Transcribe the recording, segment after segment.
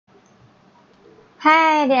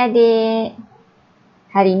Hai adik-adik.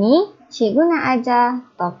 Hari ni cikgu nak ajar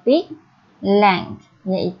topik length,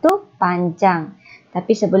 iaitu panjang.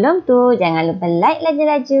 Tapi sebelum tu, jangan lupa like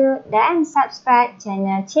laju-laju dan subscribe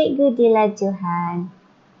channel Cikgu Dila Johan.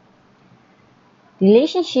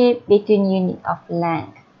 Relationship between unit of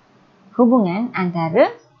length. Hubungan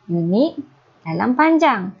antara unit dalam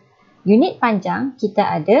panjang. Unit panjang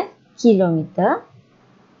kita ada kilometer,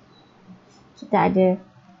 kita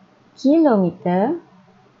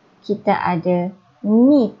ada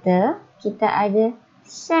meter, kita ada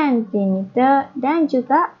sentimeter dan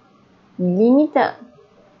juga milimeter.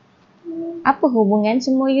 Apa hubungan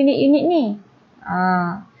semua unit-unit ni?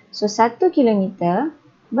 So 1 kilometer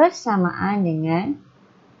bersamaan dengan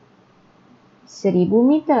 1000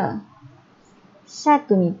 meter. 1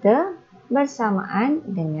 meter bersamaan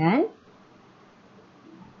dengan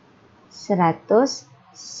 100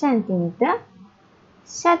 sentimeter.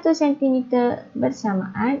 1 sentimeter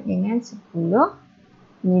bersamaan dengan 10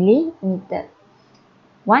 milimeter.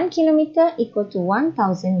 1 kilometer equal to 1000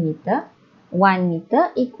 meter. 1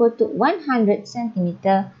 meter equal to 100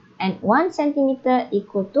 centimeter. And 1 centimeter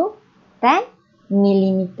equal to 10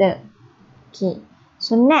 millimeter. Okay.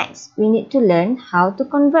 So next, we need to learn how to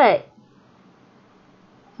convert.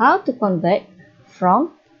 How to convert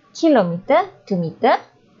from kilometer to meter,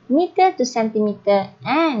 meter to centimeter,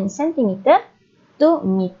 and centimeter to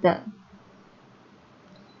meter.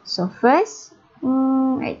 So first,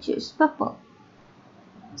 I choose purple.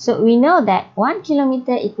 So we know that 1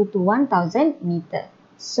 kilometer equal to 1000 meter.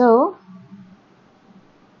 So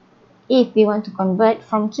if we want to convert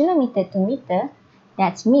from kilometer to meter,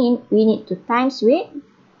 that means we need to times with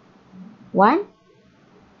 1000.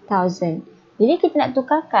 Jadi kita nak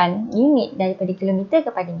tukarkan unit daripada kilometer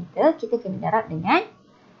kepada meter, kita kena darab dengan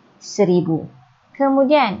 1000.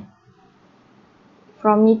 Kemudian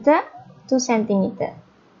from meter to centimeter.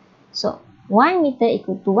 So 1 meter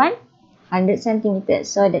equal to 100 centimeter.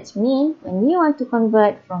 So that means when we want to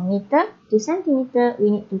convert from meter to centimeter, we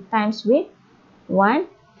need to times with 100.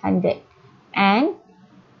 And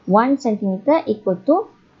 1 centimeter equal to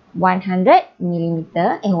 100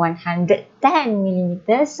 millimeter and 110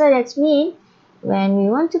 millimeter. So that means when we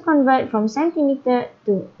want to convert from centimeter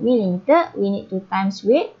to millimeter, we need to times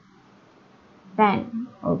with 10.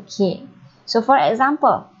 Okay. So for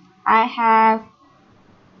example, I have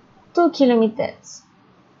 2 kilometers.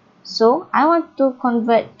 So I want to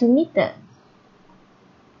convert to meter.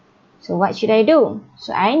 So what should I do?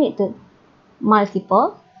 So I need to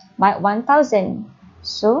multiply by 1000.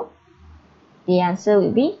 So the answer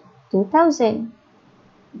will be 2000.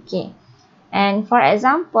 Okay. And for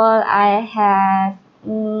example, I have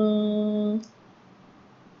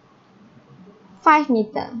 5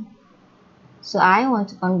 meter. So I want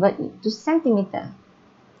to convert it to centimeter.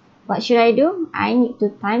 What should I do? I need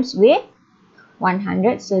to times with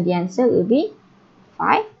 100. So the answer will be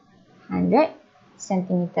 500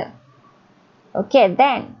 centimeter. Okay,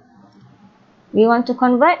 then we want to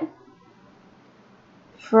convert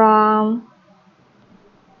from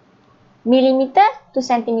millimeter to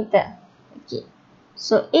centimeter. Okay.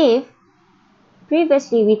 So if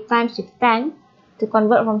previously we times with 10 to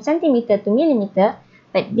convert from centimeter to millimeter,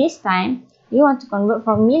 but this time we want to convert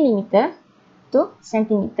from millimeter to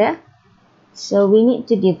centimeter, so we need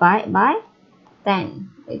to divide by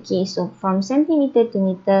 10. Okay, so from centimeter to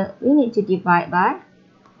meter, we need to divide by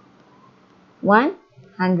 100,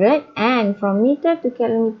 and from meter to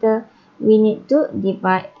kilometer, we need to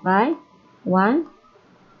divide by 1000.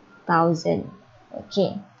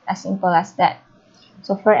 Okay, as simple as that.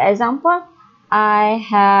 So for example, I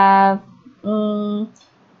have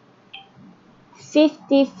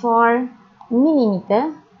 54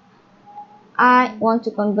 millimeter. I want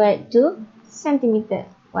to convert to centimeter.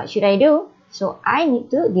 What should I do? So I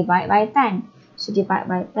need to divide by 10. So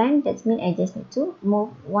divide by 10, that means I just need to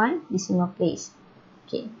move 1 decimal place.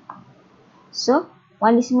 Okay. So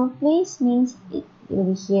 1 decimal place means it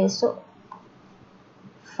will be here. So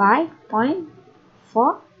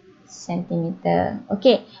 5.4 centimeter.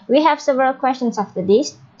 Okay. We have several questions after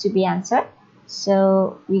this to be answered.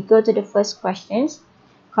 So we go to the first questions.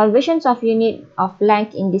 Conversions of unit of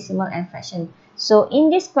length in decimal and fraction. So in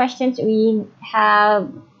these questions, we have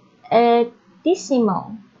a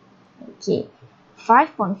decimal. Okay,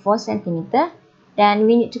 5.4 centimeter. Then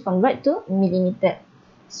we need to convert to millimeter.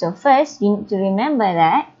 So first, we need to remember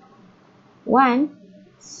that 1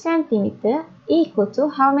 centimeter equal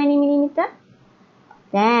to how many millimeter?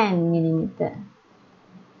 10 millimeter.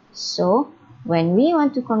 So when we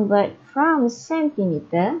want to convert from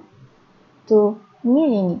centimeter to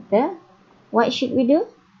millimeter, what should we do?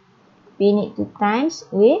 We need to times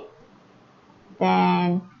with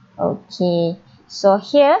 10. Okay, so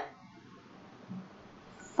here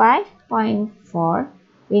 5.4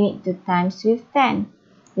 we need to times with 10.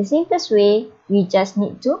 The simplest way, we just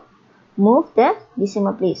need to move the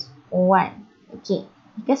decimal place 1. Okay,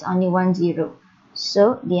 because only 1 0.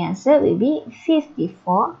 So the answer will be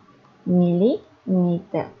 54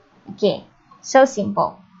 millimeter. Okay, so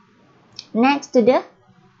simple. Next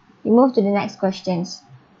we move to the next questions.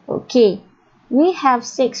 Okay, we have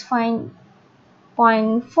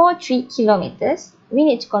 6.43 kilometers. We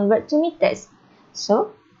need to convert to meters.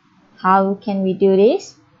 So how can we do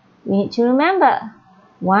this? We need to remember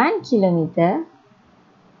 1 kilometer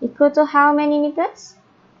equal to how many meters?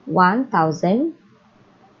 1000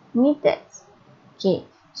 meters. Okay,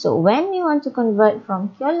 so when we want to convert from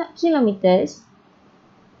kilometers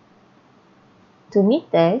to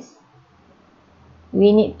meters,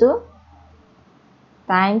 we need to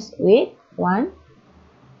times with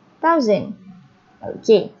 1000.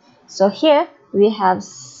 Okay, so here we have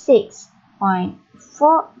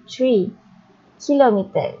 6.43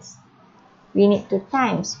 kilometers. We need to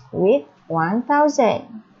times with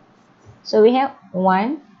 1000. So we have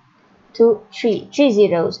 1, 2, 3, 3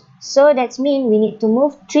 zeros. So that means we need to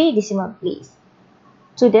move 3 decimal place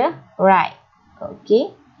to the right.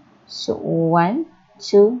 Okay, so 1,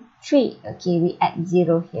 2, 3. Okay, we add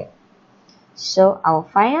 0 here. So our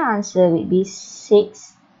final answer will be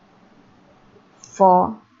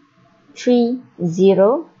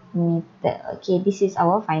 6.430 meter. Okay, this is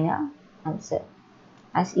our final answer.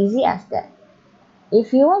 As easy as that.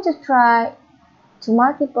 If you want to try to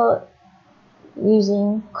multiply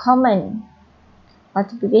using common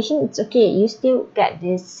multiplication, it's okay. You still get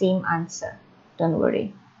the same answer. Don't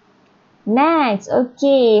worry. Next,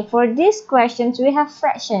 okay, for these questions, we have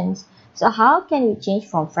fractions. So how can we change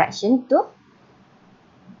from fraction to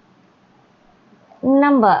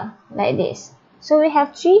number like this? So we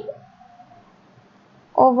have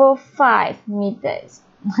 3/5 meters.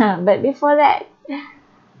 But before that,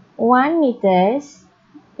 1 meters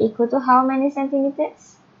equal to how many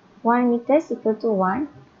centimeters? 1 meters equal to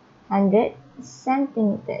 100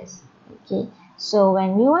 centimeters. Okay, so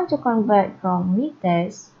when we want to convert from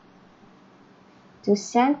meters to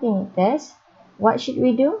centimeters, what should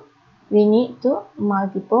we do? We need to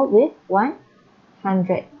multiply with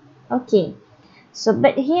 100. Okay, so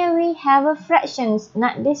but here we have a fractions,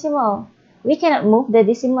 not decimal. We cannot move the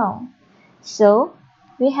decimal. So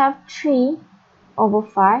we have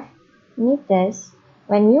 3/5 meters.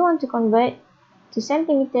 When we want to convert to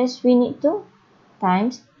centimeters, we need to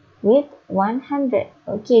times with 100.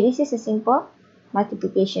 Okay, this is a simple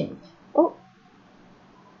multiplication. Oh,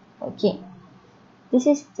 okay. This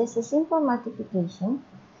is just a simple multiplication.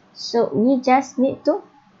 So we just need to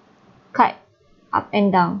cut up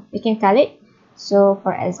and down. We can cut it. So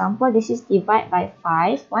for example, this is divide by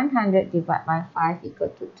 5. 100 divided by 5 equal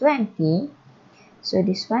to 20. So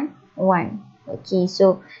this one, 1. Okay,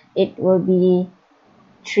 so it will be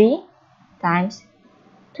 3 times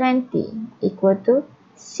 20 equal to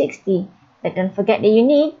 60. But don't forget the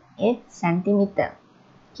unit, it's centimeter.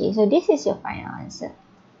 Okay, so this is your final answer.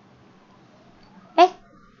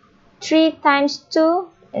 3 times 2,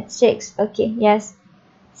 it's 6. Okay, yes,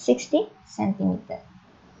 60 centimeter.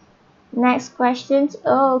 Next questions.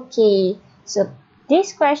 Okay, so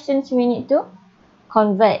these questions we need to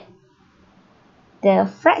convert the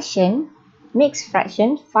fraction, mixed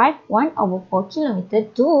fraction, 1/4 kilometer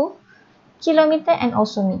to kilometer and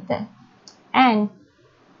also meter. And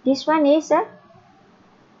this one is a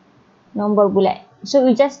nombor bulat. So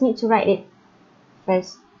we just need to write it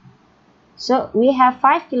first. So we have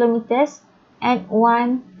 5 kilometers and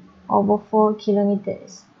 1/4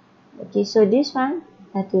 kilometers. Okay, so this one,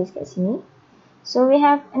 saya tulis kat sini. So we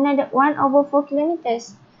have another 1/4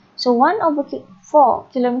 kilometers. So 1/4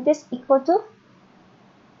 kilometers equal to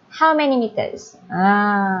how many meters?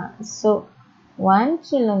 So 1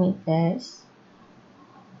 kilometers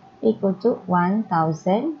equal to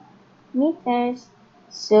 1000 meters.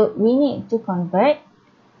 So we need to convert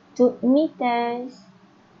to meters.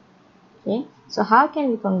 Okay, so how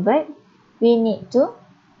can we convert? We need to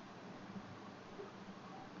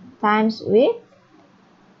times with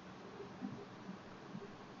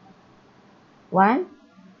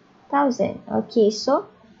 1000. Okay, so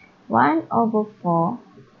 1/4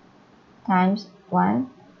 times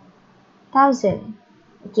 1000.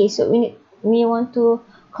 Okay, so we want to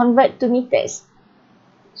convert to meters.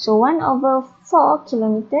 So 1/4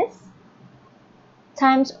 kilometers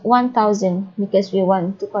times 1000, because we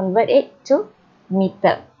want to convert it to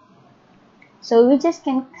meter. So we just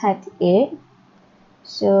can cut it.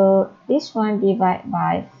 So this one divided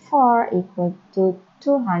by 4 equal to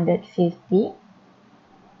 250.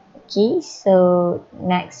 Okay, so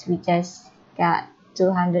next we just got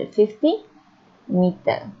 250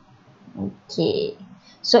 meter. Okay,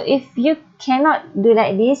 so if you cannot do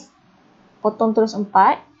like this, potong terus 4,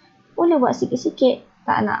 boleh buat sikit-sikit,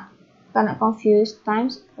 tak nak confuse.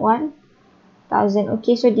 Times 1000.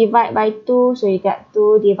 Okay, so divide by 2, so you got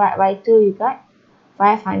 2, divide by 2, you got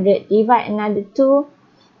 500, divide another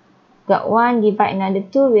 2, got 1, divide another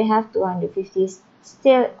 2, we have 250.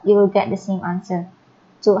 Still you will get the same answer,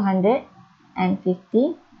 250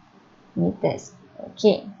 meters.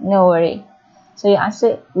 Okay, no worry, so your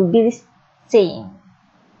answer will be the same.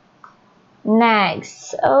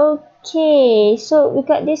 Next, okay, so we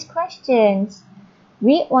got these questions.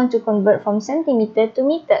 We want to convert from centimeter to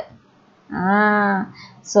meter.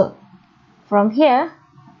 So from here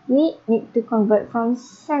we need to convert from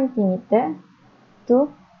centimeter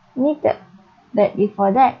to meter, but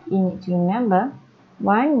before that you need to remember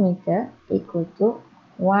 1 meter equal to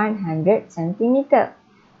 100 centimeter.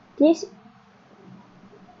 This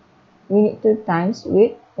we need to times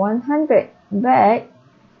with 100, but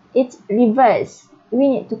it's reverse. We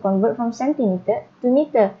need to convert from centimeter to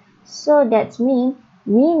meter, so that means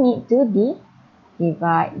we need to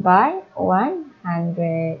divide by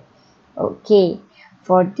 100. Okay,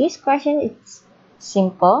 for this question it's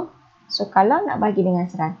simple. So kalau nak bagi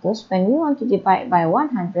dengan 100, when we want to divide by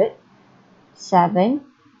 100, 7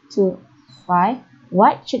 to 5,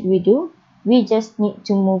 what should we do? We just need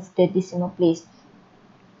to move the decimal place.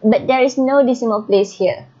 But there is no decimal place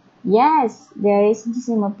here. Yes, there is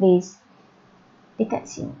decimal place dekat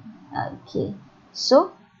sini. Okay,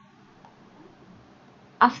 so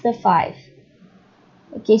after 5.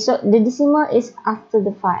 Okay, so the decimal is after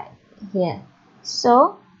the 5 here.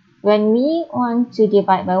 So when we want to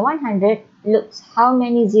divide by 100, look how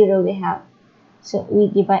many zero we have. So we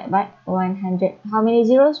divide by 100. How many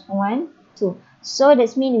zeros? 1, 2. So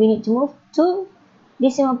that means we need to move 2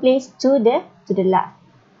 decimal place to the left.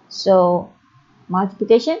 So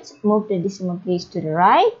multiplications, move the decimal place to the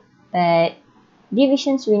right, but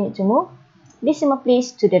divisions we need to move decimal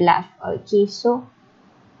place to the left. Okay, so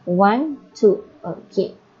 1, 2.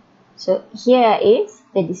 Okay, so here is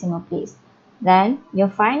the decimal place. Then your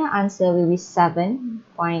final answer will be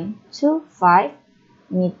 7.25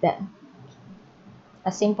 meter.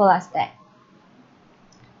 As simple as that.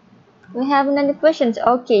 We have another question.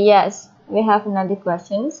 Okay, yes, we have another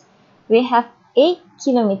question. We have 8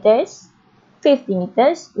 kilometers, 50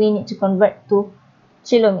 meters. We need to convert to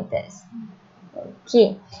kilometers.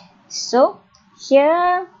 Okay, so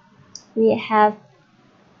here we have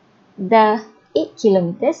the 8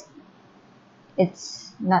 kilometers.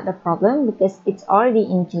 It's not a problem because it's already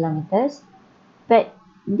in kilometers. But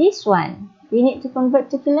this one, we need to convert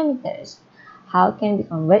to kilometers. How can we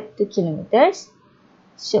convert to kilometers?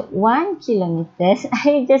 So 1 kilometers,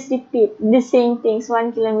 I just repeat the same things.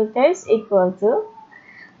 1 kilometers equal to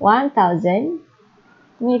 1000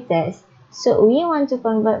 meters. So we want to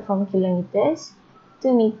convert from kilometers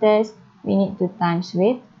to meters. We need to times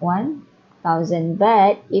with 1000.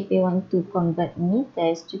 But if we want to convert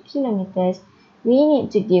meters to kilometers, we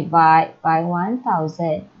need to divide by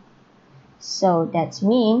 1000. So that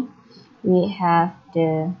means we have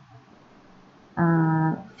the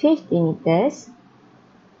 50 meters,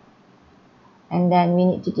 and then we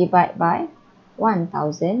need to divide by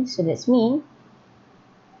 1000. So that means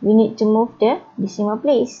we need to move the decimal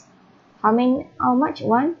place. How much?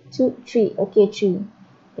 1, 2, 3. Okay, 3.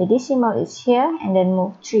 The decimal is here, and then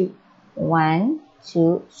move 3. 1,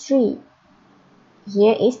 2, 3.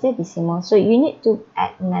 Here is the decimal. So you need to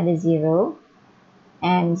add another 0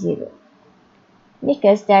 and 0.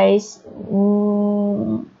 Because there is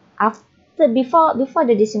before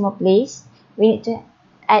the decimal place, we need to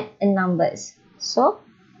add a numbers. So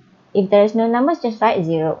if there is no numbers, just write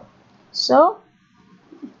 0. So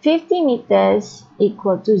 50 meters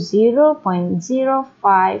equal to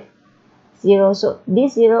 0.050. So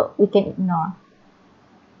this 0 we can ignore.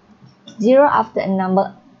 0 after a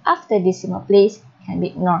number after decimal place can be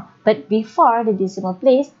ignored, but before the decimal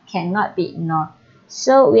place cannot be ignored.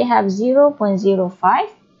 So we have 0.05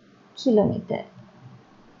 kilometer.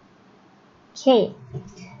 Okay,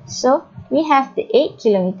 so we have the 8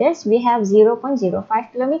 kilometers, we have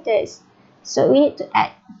 0.05 kilometers. So we need to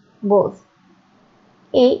add both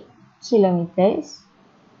 8 kilometers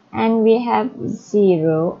and we have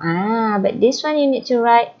 0. But this one you need to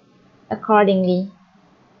write accordingly.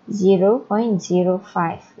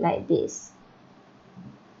 0.05 like this.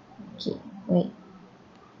 Okay, wait.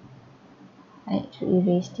 I need to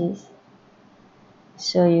erase this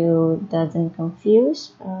so you doesn't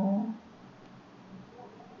confuse.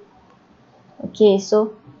 Okay,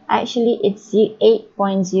 so Actually, it's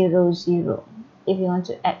 8.00 if you want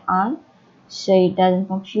to add on, so it doesn't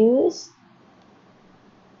confuse.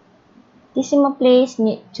 Decimal place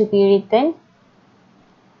need to be written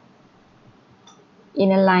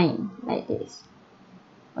in a line like this.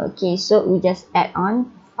 Okay, so we just add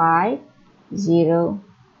on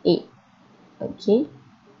 508. Okay,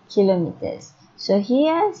 kilometers. So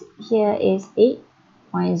here is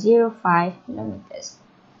 8.05 kilometers.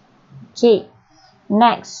 Okay,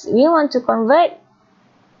 next we want to convert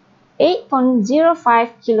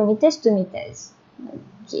 8.05 kilometers to meters.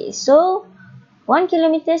 Okay, so 1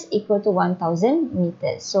 kilometer is equal to 1000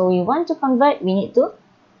 meters. So we want to convert, we need to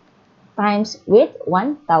times with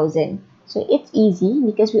 1000. So it's easy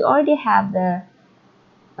because we already have the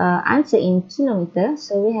answer in kilometer.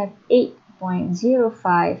 So we have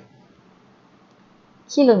 8.05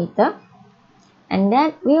 kilometer. And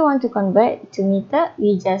then we want to convert to meter,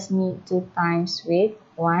 we just need to times with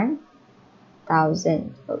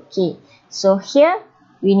 1000. Okay, so here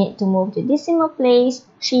we need to move the decimal place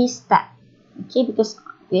 3 step. Okay, because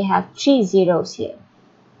we have 3 zeros here.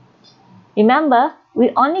 Remember,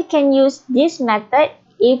 we only can use this method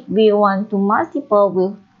if we want to multiple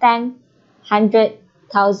with 10, 100,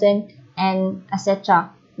 1000 and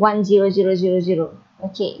etc. 10000.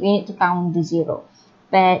 Okay, we need to count the zero.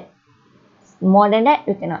 But more than that,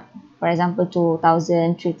 we cannot. For example,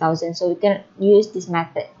 2000, 3000. So we cannot use this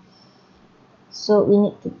method. So we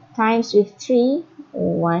need to times with 3.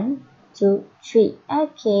 1, 2, 3.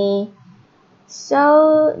 Okay.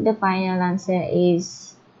 So the final answer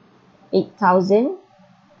is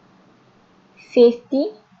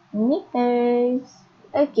 8050 meters.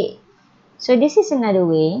 Okay. So this is another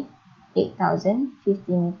way.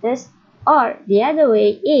 8050 meters. Or the other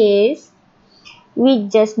way is we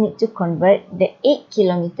just need to convert the 8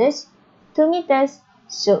 kilometers to meters.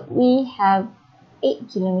 So we have 8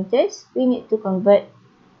 kilometers. We need to convert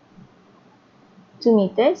to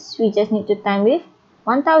meters. We just need to time with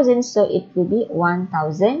 1000. So it will be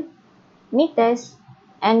 1000 meters.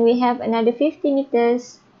 And we have another 50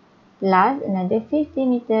 meters plus another 50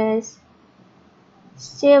 meters.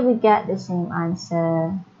 Still we got the same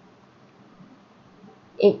answer.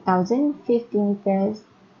 8050 meters.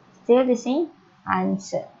 Still the same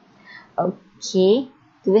answer. Okay,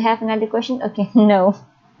 do we have another question? Okay, no.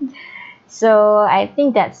 So I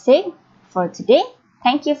think that's it for today.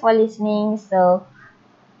 Thank you for listening. So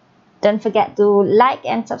don't forget to like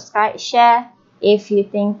and subscribe, share if you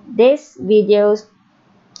think these videos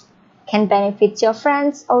can benefit your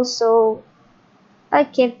friends also.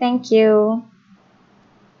 Okay, thank you.